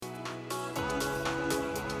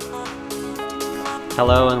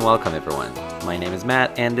Hello and welcome, everyone. My name is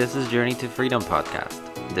Matt, and this is Journey to Freedom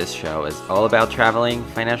podcast. This show is all about traveling,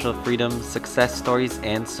 financial freedom, success stories,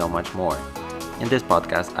 and so much more. In this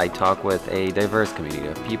podcast, I talk with a diverse community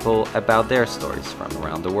of people about their stories from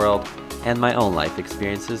around the world and my own life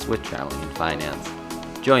experiences with traveling and finance.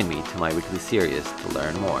 Join me to my weekly series to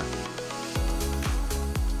learn more.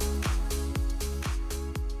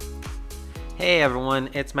 Hey everyone,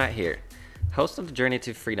 it's Matt here, host of the Journey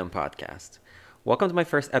to Freedom podcast. Welcome to my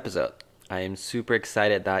first episode. I am super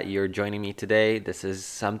excited that you're joining me today. This is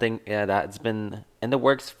something that's been in the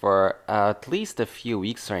works for at least a few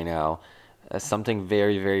weeks right now. Something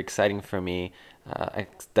very, very exciting for me.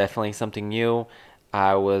 It's definitely something new.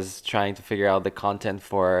 I was trying to figure out the content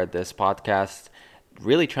for this podcast,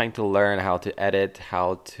 really trying to learn how to edit,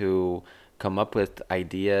 how to come up with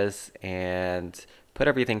ideas, and put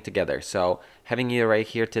everything together. So having you right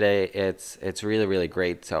here today, it's really, really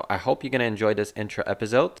great. So I hope you're gonna enjoy this intro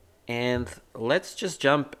episode. And let's just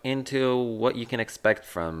jump into what you can expect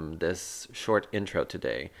from this short intro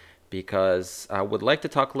today, because I would like to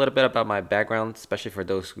talk a little bit about my background, especially for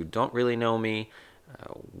those who don't really know me,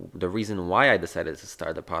 the reason why I decided to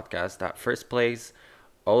start the podcast at first place.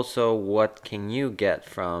 Also, what can you get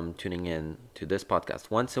from tuning in to this podcast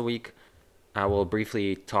once a week? I will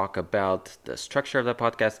briefly talk about the structure of the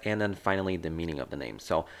podcast and then finally the meaning of the name.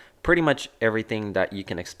 So, pretty much everything that you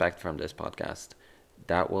can expect from this podcast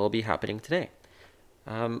that will be happening today.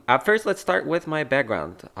 At first, let's start with my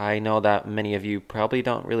background. I know that many of you probably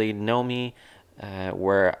don't really know me,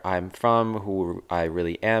 where I'm from, who I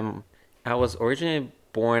really am. I was originally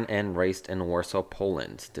born and raised in Warsaw,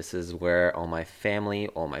 Poland. This is where all my family,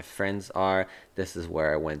 all my friends are. This is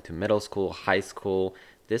where I went to middle school, high school.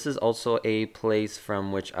 This is also a place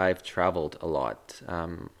from which I've traveled a lot.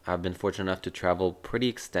 I've been fortunate enough to travel pretty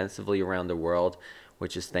extensively around the world,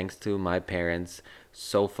 which is thanks to my parents.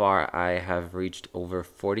 So far, I have reached over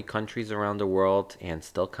 40 countries around the world and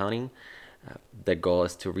still counting. The goal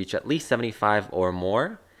is to reach at least 75 or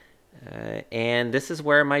more. And this is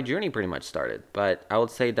where my journey pretty much started. But I would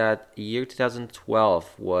say that year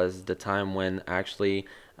 2012 was the time when actually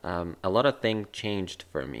a lot of things changed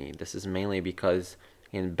for me. This is mainly because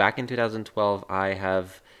back in 2012, I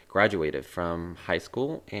have graduated from high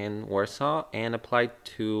school in Warsaw and applied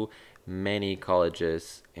to many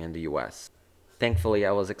colleges in the US. Thankfully,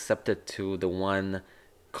 I was accepted to the one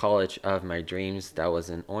college of my dreams that was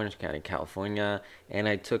in Orange County, California, and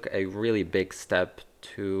I took a really big step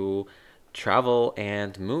to travel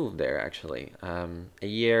and move there actually. A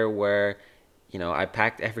year where, I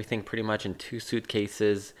packed everything pretty much in two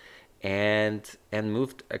suitcases and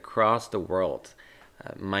moved across the world.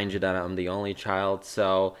 Mind you that I'm the only child,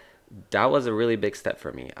 so that was a really big step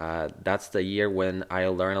for me. That's the year when I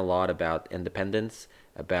learned a lot about independence,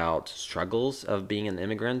 about struggles of being an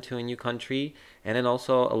immigrant to a new country, and then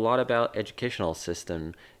also a lot about educational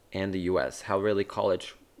system in the US, how really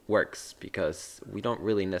college works, because we don't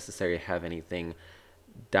really necessarily have anything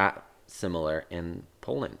that similar in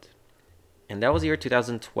Poland. And that was the year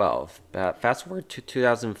 2012. Fast forward to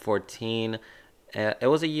 2014, it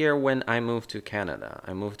was a year when I moved to Canada.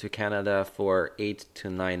 I moved to Canada for 8 to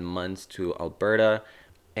 9 months to Alberta,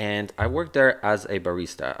 and I worked there as a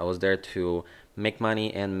barista. I was there to make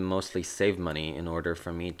money and mostly save money in order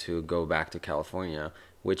for me to go back to California,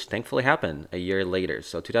 which thankfully happened a year later.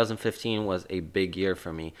 So 2015 was a big year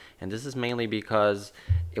for me, and this is mainly because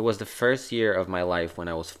it was the first year of my life when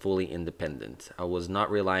I was fully independent. I was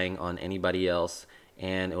not relying on anybody else,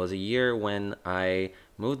 and it was a year when I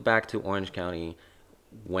moved back to Orange County,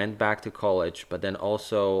 went back to college, but then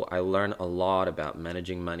also I learned a lot about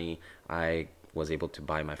managing money. I was able to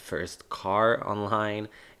buy my first car online,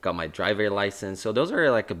 got my driver license. So those are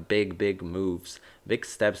like a big moves, big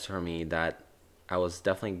steps for me that I was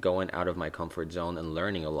definitely going out of my comfort zone and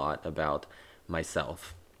learning a lot about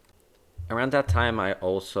myself. Around that time, I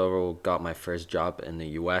also got my first job in the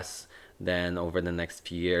US. Then, over the next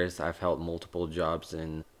few years, I've held multiple jobs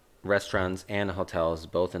in restaurants and hotels,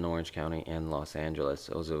 both in Orange County and Los Angeles.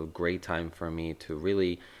 It was a great time for me to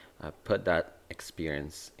really put that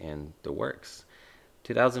experience in the works.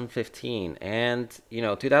 2015 and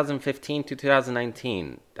 2015 to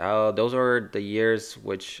 2019, those are the years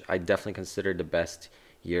which I definitely consider the best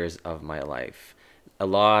years of my life. A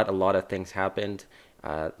lot of things happened.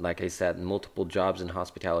 Like I said, multiple jobs in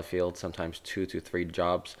hospitality field, sometimes 2 to 3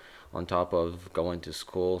 jobs on top of going to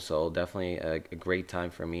school. So definitely a great time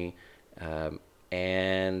for me.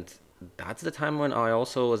 And that's the time when I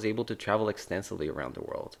also was able to travel extensively around the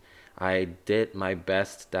world. I did my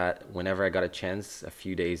best that whenever I got a chance, a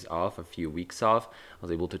few days off, a few weeks off, I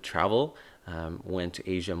was able to travel. Went to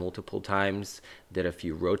Asia multiple times, did a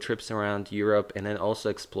few road trips around Europe, and then also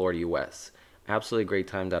explored US. Absolutely great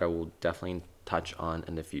time that I will definitely touch on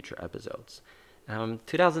in the future episodes.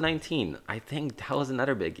 2019, I think that was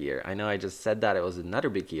another big year. I know I just said that it was another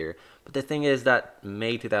big year, but the thing is that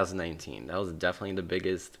May 2019, that was definitely the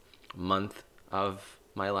biggest month of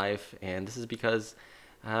my life, and this is because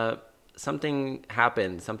uh, something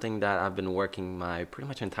happened, something that I've been working my pretty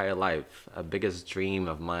much entire life. A biggest dream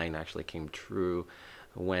of mine actually came true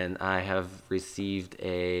when I have received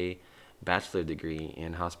a bachelor degree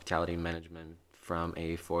in hospitality management from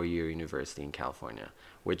a four-year university in California,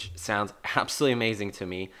 which sounds absolutely amazing to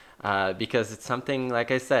me because it's something,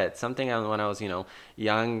 like I said, something when I was,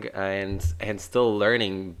 young and still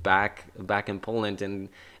learning back in Poland, and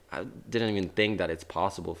I didn't even think that it's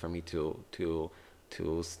possible for me to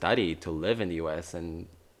study, to live in the U.S. and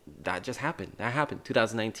that just happened. That happened.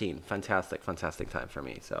 2019, fantastic time for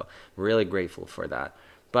me. So really grateful for that.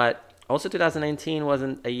 But also 2019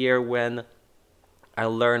 wasn't a year when I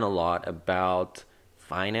learned a lot about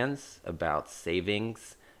finance, about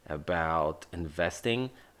savings, about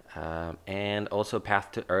investing, and also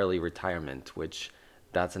path to early retirement, which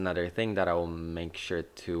that's another thing that I will make sure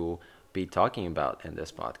to be talking about in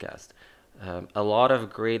this podcast. A lot of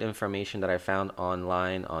great information that I found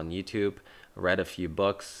online on YouTube, read a few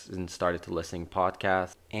books and started to listen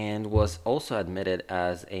podcasts, and was also admitted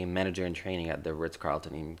as a manager in training at the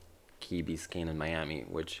Ritz-Carlton in Key Biscayne in Miami,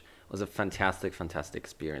 which was a fantastic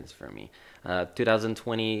experience for me.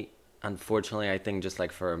 2020, unfortunately, I think just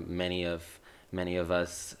like for many of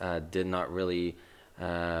us, did not really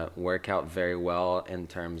work out very well in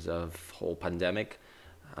terms of whole pandemic.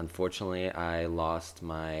 Unfortunately, I lost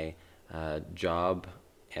my job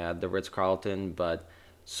at the Ritz Carlton, but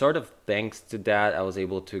sort of thanks to that, I was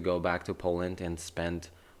able to go back to Poland and spend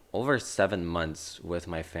over 7 months with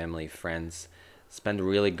my family, friends, spend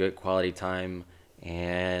really good quality time,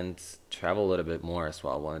 and travel a little bit more as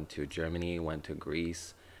well. Went to Germany, went to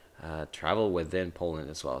Greece, travel within Poland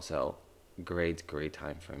as well. So great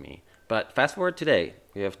time for me. But fast forward today,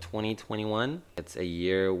 we have 2021. It's a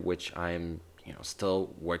year which I'm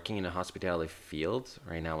still working in a hospitality field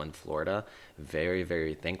right now in Florida.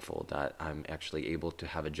 Very thankful that I'm actually able to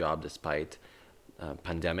have a job despite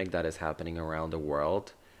pandemic that is happening around the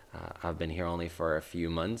world. I've been here only for a few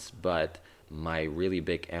months, but my really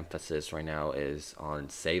big emphasis right now is on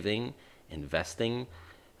saving, investing,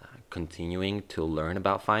 continuing to learn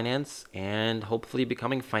about finance, and hopefully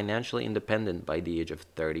becoming financially independent by the age of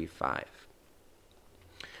 35.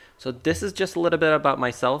 So this is just a little bit about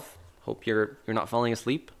myself. Hope you're not falling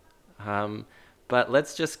asleep. Um, but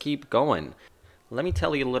let's just keep going. Let me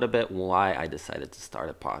tell you a little bit why I decided to start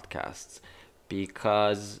a podcast.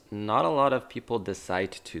 Because not a lot of people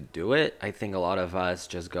decide to do it. I think a lot of us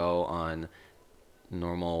just go on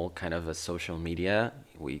normal kind of a social media.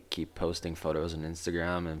 We keep posting photos on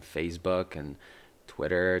Instagram and Facebook and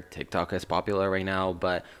Twitter. TikTok is popular right now.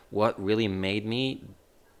 But what really made me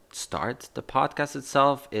start the podcast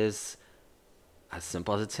itself is as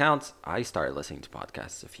simple as it sounds. I started listening to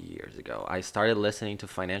podcasts a few years ago. I started listening to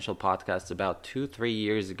financial podcasts about 2-3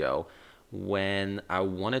 years ago when I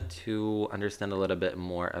wanted to understand a little bit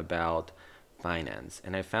more about finance.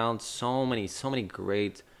 And I found so many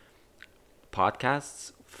great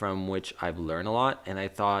podcasts from which I've learned a lot. And I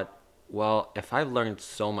thought, well, if I've learned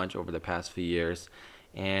so much over the past few years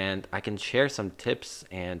and I can share some tips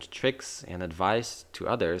and tricks and advice to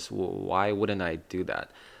others, why wouldn't I do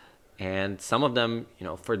that? And some of them,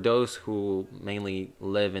 for those who mainly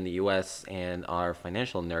live in the US and are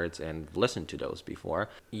financial nerds and listened to those before,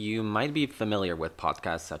 you might be familiar with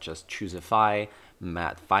podcasts such as Choosify,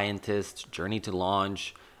 Matt Fientist, Journey to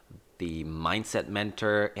Launch, The Mindset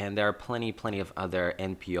Mentor, and there are plenty of other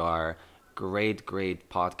NPR great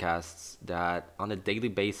podcasts that on a daily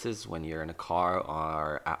basis, when you're in a car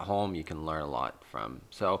or at home, you can learn a lot from.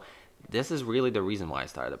 So this is really the reason why I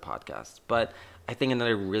started the podcast. But I think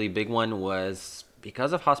another really big one was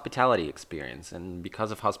because of hospitality experience and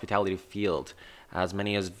because of hospitality field. As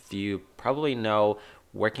many of you probably know,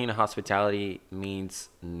 working in hospitality means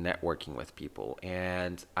networking with people.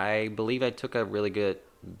 And I believe I took a really good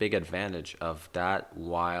big advantage of that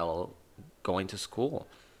while going to school.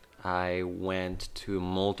 I went to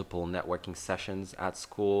multiple networking sessions at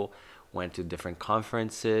school, went to different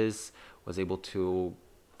conferences, was able to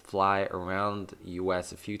fly around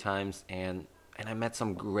US a few times, and I met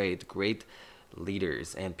some great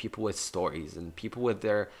leaders and people with stories and people with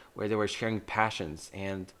their where they were sharing passions,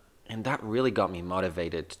 and that really got me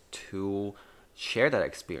motivated to share that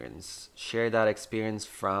experience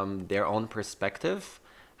from their own perspective,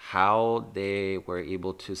 how they were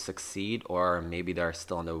able to succeed, or maybe they're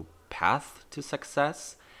still on the path to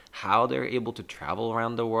success, how they're able to travel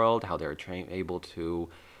around the world, how they're able to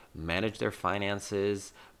manage their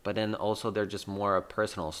finances, but then also they're just more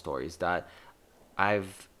personal stories that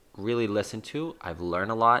I've really listened to, I've learned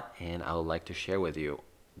a lot, and I would like to share with you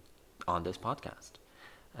on this podcast.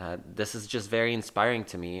 This is just very inspiring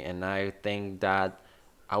to me, and I think that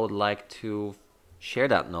I would like to share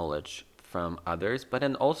that knowledge from others, but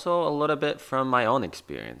then also a little bit from my own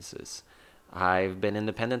experiences. I've been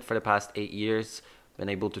independent for the past 8 years, been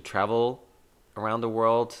able to travel around the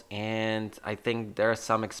world, and I think there are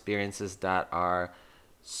some experiences that are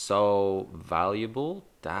so valuable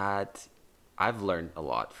that I've learned a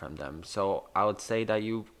lot from them. So I would say that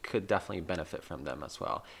you could definitely benefit from them as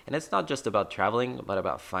well. And it's not just about traveling, but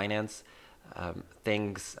about finance,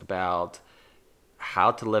 things about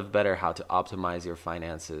how to live better, how to optimize your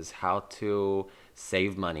finances, how to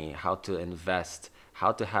save money, how to invest,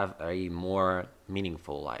 how to have a more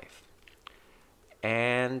meaningful life.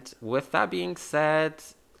 And with that being said,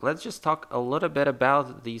 let's just talk a little bit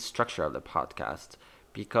about the structure of the podcast,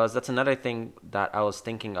 because that's another thing that I was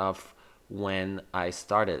thinking of when I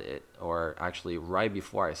started it, or actually right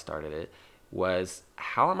before I started it, was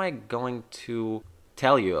how am I going to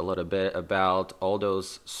tell you a little bit about all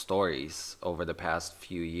those stories over the past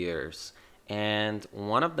few years? And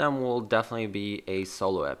one of them will definitely be a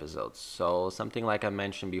solo episode. So, something like I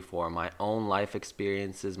mentioned before, my own life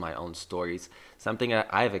experiences, my own stories, something that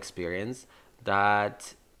I've experienced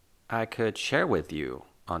that I could share with you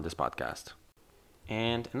on this podcast.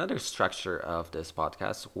 And another structure of this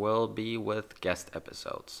podcast will be with guest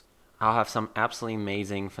episodes. I'll have some absolutely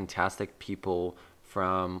amazing, fantastic people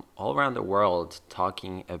from all around the world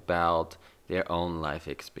talking about their own life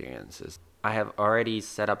experiences. I have already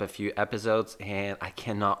set up a few episodes and I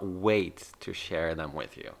cannot wait to share them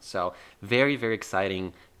with you. So, very, very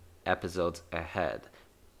exciting episodes ahead.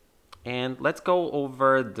 And let's go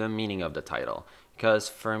over the meaning of the title. Because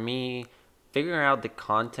for me, figuring out the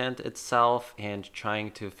content itself and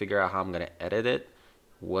trying to figure out how I'm going to edit it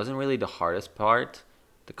wasn't really the hardest part.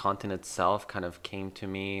 The content itself kind of came to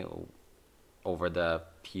me over the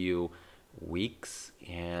few weeks,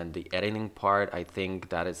 and the editing part, I think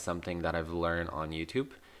that is something that I've learned on YouTube.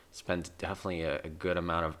 Spent definitely a good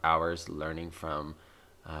amount of hours learning from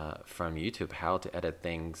YouTube how to edit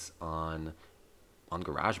things on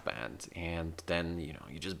GarageBand, and then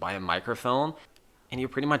you just buy a microphone and you're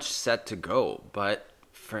pretty much set to go. But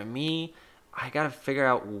for me, I gotta figure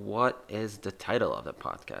out what is the title of the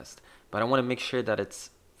podcast. But I want to make sure that it's,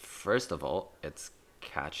 first of all, it's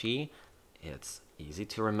catchy, it's easy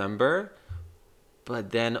to remember,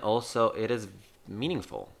 but then also it is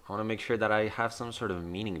meaningful. I want to make sure that I have some sort of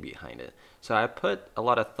meaning behind it. So I put a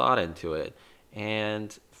lot of thought into it,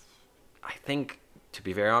 and I think, to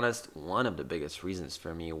be very honest, one of the biggest reasons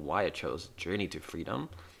for me why I chose Journey to Freedom,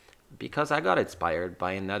 because I got inspired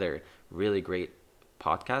by another really great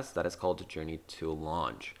podcast that is called Journey to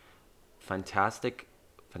Launch. Fantastic,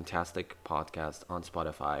 fantastic podcast on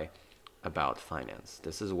Spotify about finance.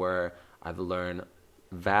 This is where I've learned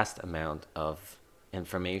vast amount of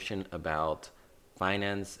information about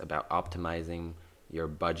finance, about optimizing your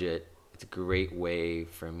budget. It's a great way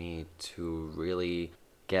for me to really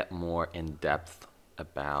get more in depth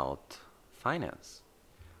about finance.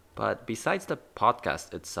 But besides the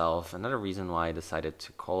podcast itself, another reason why I decided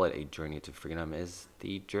to call it a journey to freedom is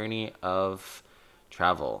the journey of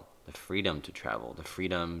travel, the freedom to travel, the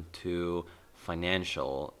freedom to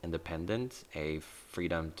financial independence, a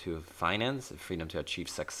freedom to finance, a freedom to achieve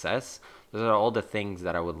success. Those are all the things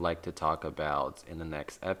that I would like to talk about in the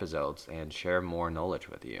next episodes and share more knowledge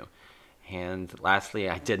with you. And lastly,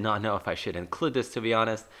 I did not know if I should include this, to be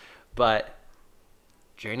honest, but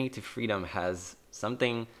Journey to Freedom has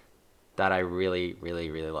something that I really,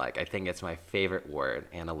 really, really like. I think it's my favorite word,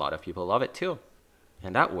 and a lot of people love it too.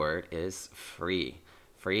 And that word is free.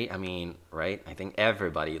 Free, I mean, right? I think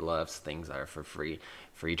everybody loves things that are for free.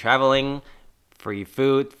 Free traveling, free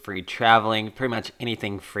food, free traveling, pretty much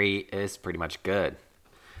anything free is pretty much good.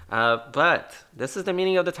 But this is the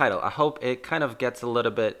meaning of the title. I hope it kind of gets a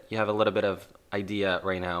little bit, you have a little bit of idea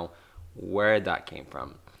right now where that came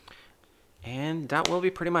from. And that will be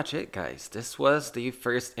pretty much it, guys. This was the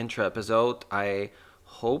first intro episode. I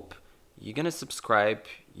hope you're going to subscribe.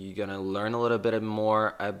 You're going to learn a little bit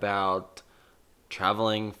more about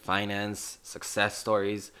traveling, finance, success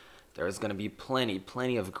stories. There's going to be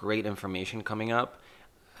plenty of great information coming up.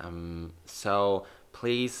 So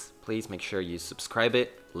please make sure you subscribe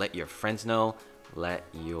it. Let your friends know. let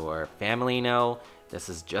your family know. This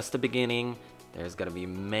is just the beginning. There's gonna be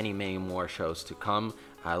many, many more shows to come.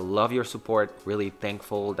 I love your support. Really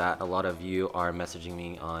thankful that a lot of you are messaging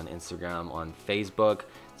me on Instagram, on Facebook.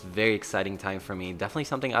 It's a very exciting time for me. Definitely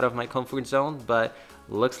something out of my comfort zone, but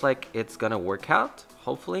looks like it's gonna work out,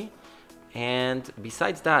 hopefully. And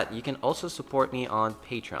besides that, you can also support me on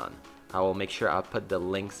Patreon. I will make sure I'll put the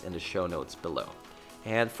links in the show notes below.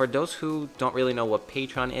 And for those who don't really know what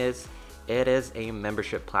Patreon is, it is a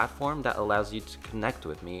membership platform that allows you to connect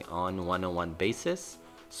with me on one-on-one basis,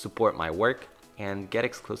 support my work, and get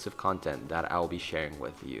exclusive content that I'll be sharing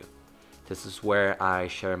with you. This is where I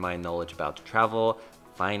share my knowledge about travel,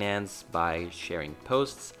 finance by sharing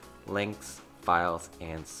posts, links, files,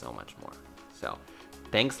 and so much more. So,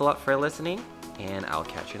 thanks a lot for listening, and I'll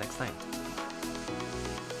catch you next time.